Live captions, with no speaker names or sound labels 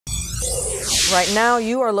Right now,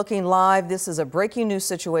 you are looking live. This is a breaking news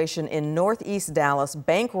situation in Northeast Dallas.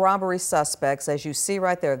 Bank robbery suspects, as you see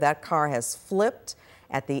right there, that car has flipped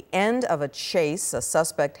at the end of a chase. A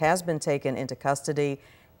suspect has been taken into custody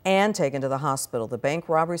and taken to the hospital. The bank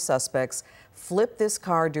robbery suspects flipped this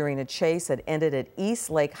car during a chase that ended at East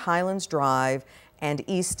Lake Highlands Drive and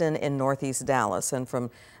Easton in Northeast Dallas. And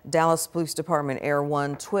from Dallas Police Department Air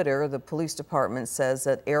One Twitter, the police department says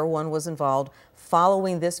that Air One was involved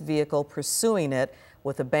following this vehicle, pursuing it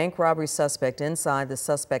with a bank robbery suspect inside. The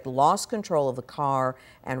suspect lost control of the car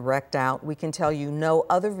and wrecked out. We can tell you no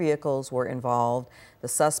other vehicles were involved. The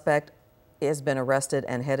suspect has been arrested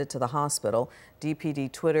and headed to the hospital.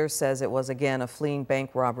 DPD Twitter says it was again a fleeing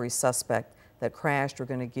bank robbery suspect that crashed. We're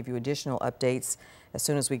going to give you additional updates as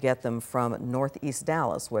soon as we get them from Northeast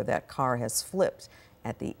Dallas, where that car has flipped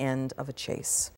at the end of a chase.